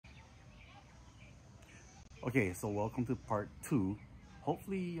Okay, so welcome to part 2.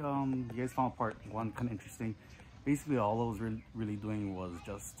 Hopefully you guys found part 1 kind of interesting. Basically all I was really doing was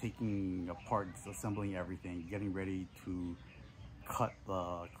just taking apart, disassembling everything, getting ready to cut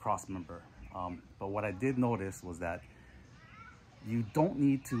the cross member. But what I did notice was that you don't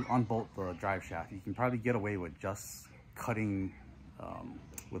need to unbolt the drive shaft. You can probably get away with just cutting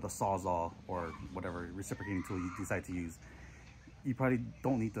with a sawzall or whatever reciprocating tool you decide to use. You probably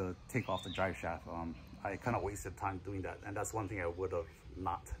don't need to take off the drive shaft. I kind of wasted time doing that, and that's one thing I would have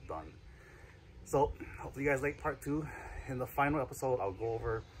not done. So hopefully you guys like part 2. In the final episode, I'll go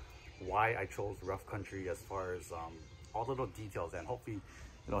over why I chose rough country as far as all the little details, and hopefully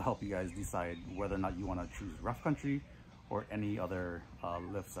it'll help you guys decide whether or not you want to choose rough country or any other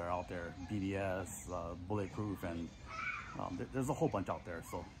lifts that are out there, BBS, bulletproof, and there's a whole bunch out there.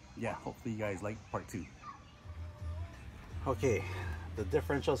 So yeah, hopefully you guys like part 2. Okay, the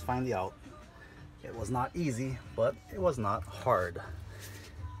differential's finally out. It was not easy, but it was not hard.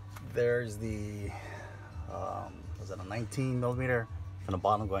 There's the, was it a 19 millimeter from the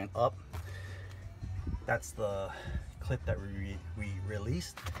bottom going up? That's the clip that we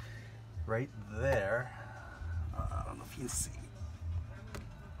released right there. I don't know if you can see.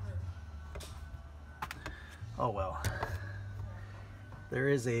 Oh well. There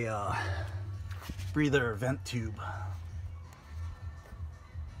is a breather vent tube.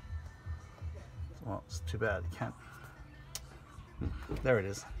 Well, it's too bad you can't. There it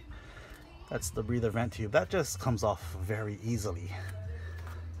is. That's the breather vent tube. That just comes off very easily.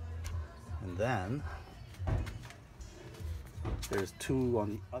 And then there's 2 on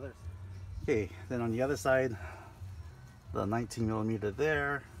the other. Okay, then on the other side, the 19 millimeter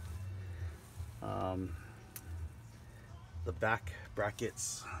there. The back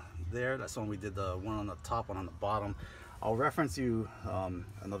brackets there. That's when we did the one on the top, one on the bottom. I'll reference you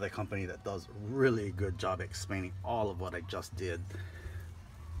another company that does really good job explaining all of what I just did.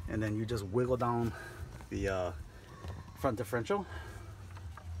 And then you just wiggle down the front differential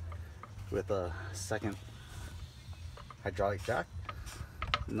with a second hydraulic jack.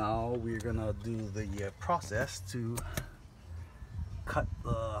 Now we're gonna do the process to cut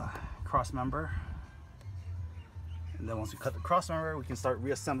the cross member. And then once we cut the cross member, we can start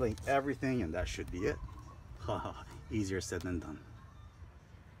reassembling everything, and that should be it. Easier said than done.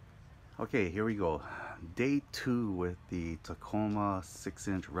 Okay, here we go. Day 2 with the Tacoma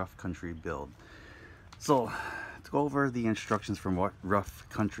 6-inch rough country build. So to go over the instructions from what rough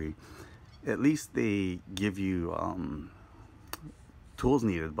country, at least they give you tools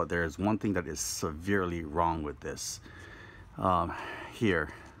needed, but there's one thing that is severely wrong with this.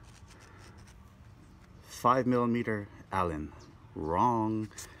 Here, 5 millimeter Allen. Wrong.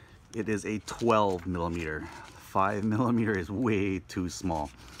 It is a 12 millimeter. 5 millimeter is way too small.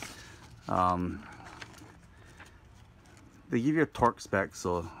 They give you a torque spec,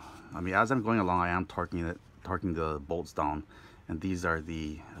 so I mean, as I'm going along, I am torquing the bolts down, and these are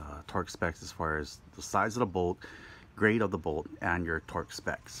the torque specs as far as the size of the bolt, grade of the bolt, and your torque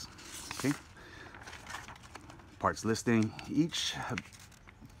specs. Okay. Parts listing. Each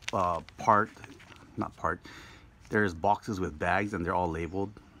there's boxes with bags, and they're all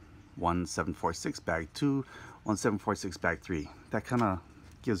labeled 1746 bag 2, 1746 bag 3. That kind of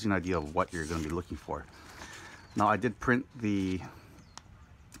gives you an idea of what you're going to be looking for. Now I did print the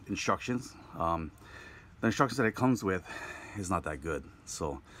instructions. The instructions that it comes with is not that good.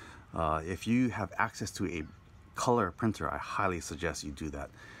 So if you have access to a color printer, I highly suggest you do that.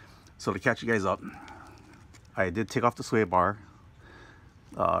 So to catch you guys up, I did take off the sway bar,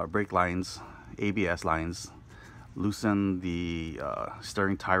 brake lines, ABS lines, loosen the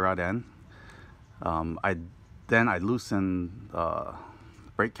steering tie rod end. I loosened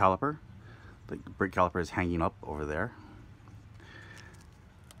brake caliper. The brake caliper is hanging up over there.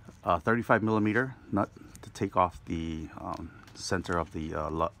 35 millimeter nut to take off the center of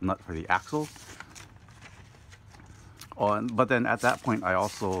the nut for the axle. But then at that point, I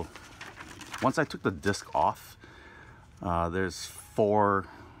also, once I took the disc off, there's 4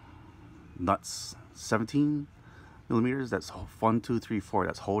 nuts, 17 millimeters. That's 1, 2, 3, 4.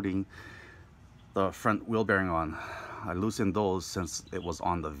 That's holding the front wheel bearing on. I loosened those since it was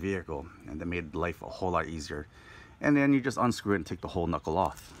on the vehicle, and that made life a whole lot easier. And then you just unscrew it and take the whole knuckle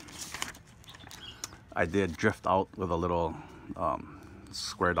off. I did drift out with a little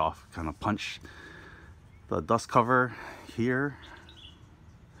squared off kind of punch. The dust cover here,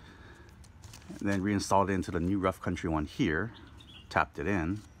 and then reinstalled it into the new rough country one here. Tapped it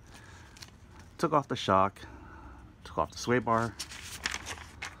in, took off the shock, took off the sway bar,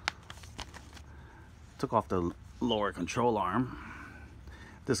 took off the lower control arm,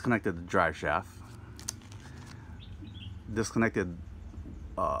 disconnected the drive shaft, disconnected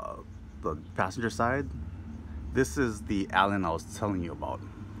the passenger side, this is the Allen I was telling you about.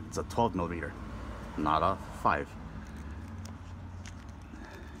 It's a 12mm, not a 5.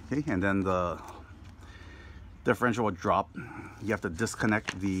 Okay, and then the differential will drop. You have to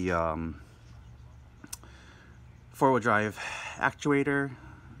disconnect the four-wheel drive actuator.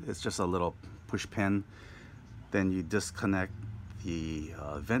 It's just a little push pin. Then you disconnect the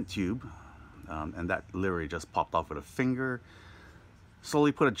vent tube, and that literally just popped off with a finger.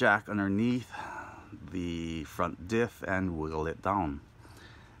 Slowly put a jack underneath the front diff and wiggle it down.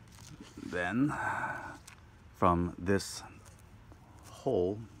 Then from this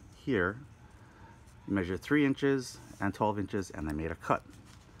hole here, you measure 3 inches and 12 inches, and I made a cut.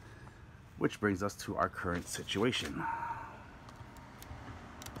 Which brings us to our current situation.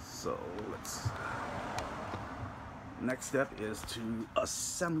 So next step is to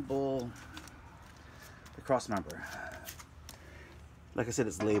assemble the cross member. Like I said,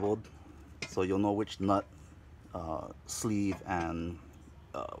 it's labeled, so you'll know which nut, sleeve, and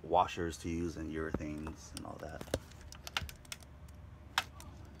washers to use, and urethanes and all that.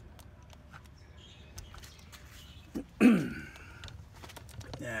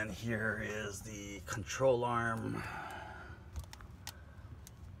 And here is the control arm.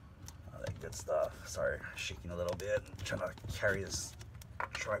 All that good stuff. Sorry, shaking a little bit. I'm trying to carry this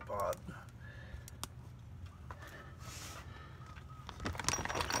tripod.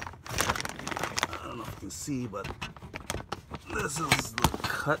 I don't know if you can see, but this is the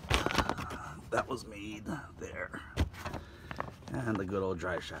cut that was made there. And the good old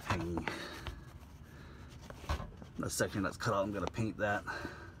drive shaft hanging. The section that's cut out, I'm going to paint that.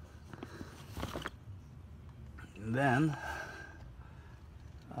 And then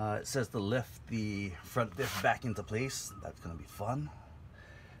it says to lift the front diff back into place. That's going to be fun.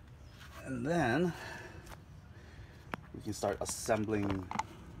 And then we can start assembling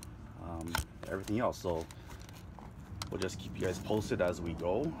everything else. So we'll just keep you guys posted as we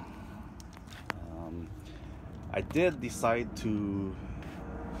go. I did decide to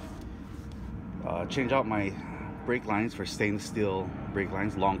change out my brake lines for stainless steel brake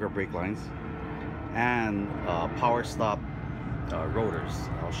lines, longer brake lines, and power stop rotors.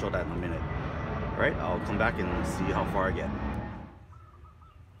 I'll show that in a minute. All right, I'll come back and see how far I get.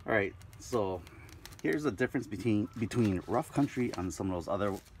 All right, so here's the difference between Rough Country and some of those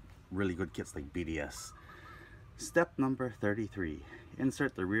other really good kits like BDS. Step number 33: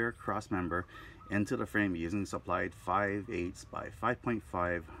 insert the rear cross member into the frame using supplied 5/8 by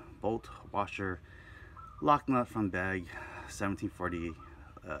 5.5 bolt washer lock nut from bag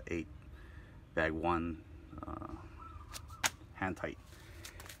 1748, bag 1, hand tight.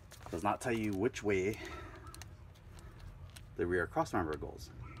 Does not tell you which way the rear cross member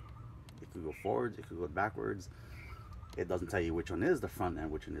goes. It could go forwards, it could go backwards. It doesn't tell you which one is the front and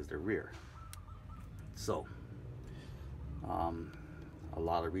which one is the rear. So a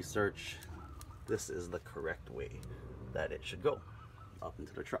lot of research. This is the correct way that it should go up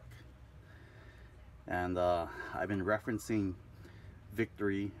into the truck. And I've been referencing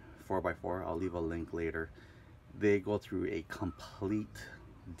Victory 4x4. I'll leave a link later. They go through a complete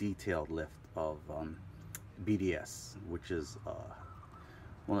detailed lift of BDS, which is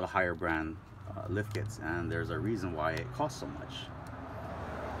one of the higher brand lift kits, and there's a reason why it costs so much.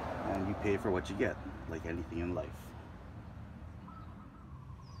 And you pay for what you get, like anything in life.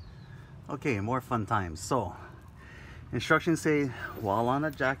 Okay, more fun times. So instructions say, while on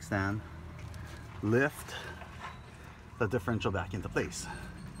a jack stand, lift the differential back into place.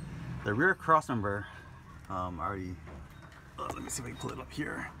 The rear cross member, let me see if I can pull it up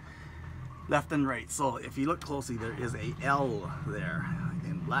here. Left and right. So if you look closely, there is a L there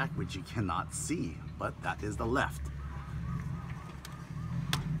in black, which you cannot see, but that is the left.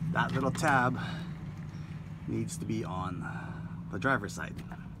 That little tab needs to be on the driver's side.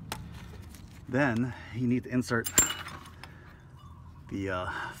 Then you need to insert the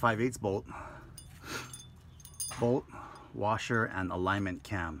 5/8 bolt, washer, and alignment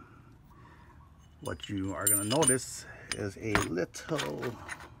cam. What you are going to notice is a little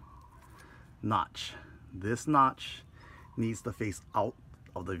notch. This notch needs to face out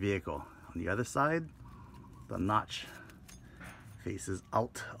of the vehicle. On the other side, the notch faces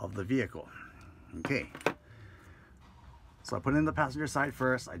out of the vehicle. Okay. So I put it in the passenger side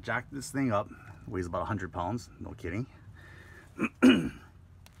first. I jacked this thing up. It weighs about 100 pounds. No kidding. Then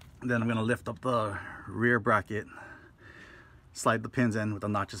I'm going to lift up the rear bracket, slide the pins in with the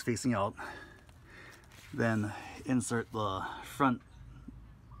notches facing out, then insert the front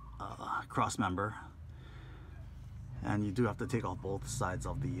cross member, And you do have to take off both sides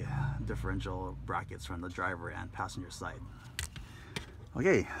of the differential brackets from the driver and passenger side.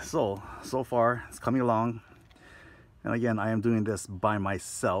 Okay, so far it's coming along. And again, I am doing this by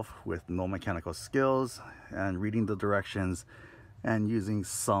myself with no mechanical skills and reading the directions and using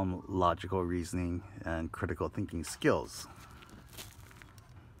some logical reasoning and critical thinking skills.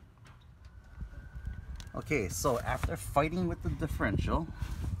 Okay, so after fighting with the differential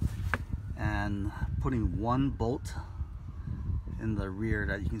and putting one bolt in the rear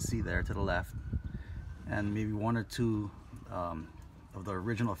that you can see there to the left, and maybe one or two of the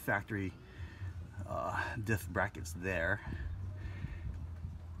original factory diff brackets there,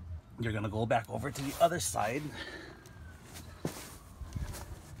 you're gonna go back over to the other side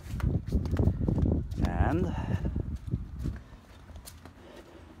and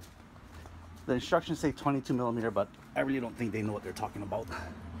the instructions say 22 millimeter, but I really don't think they know what they're talking about.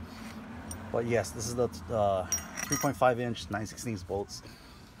 But yes, this is the 3.5 inch 9/16 bolts.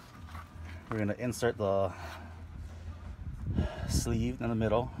 We're gonna insert the sleeve in the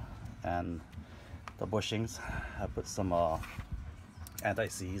middle and the bushings. I put some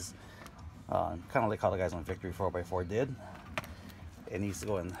anti-seize, kind of like how the guys on Victory 4x4 did. It needs to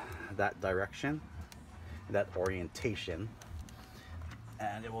go in that direction, that orientation,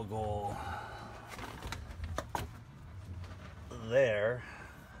 and it will go there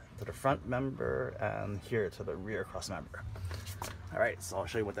to the front member and here to the rear cross member. All right, so I'll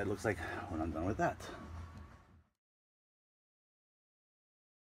show you what that looks like when I'm done with that.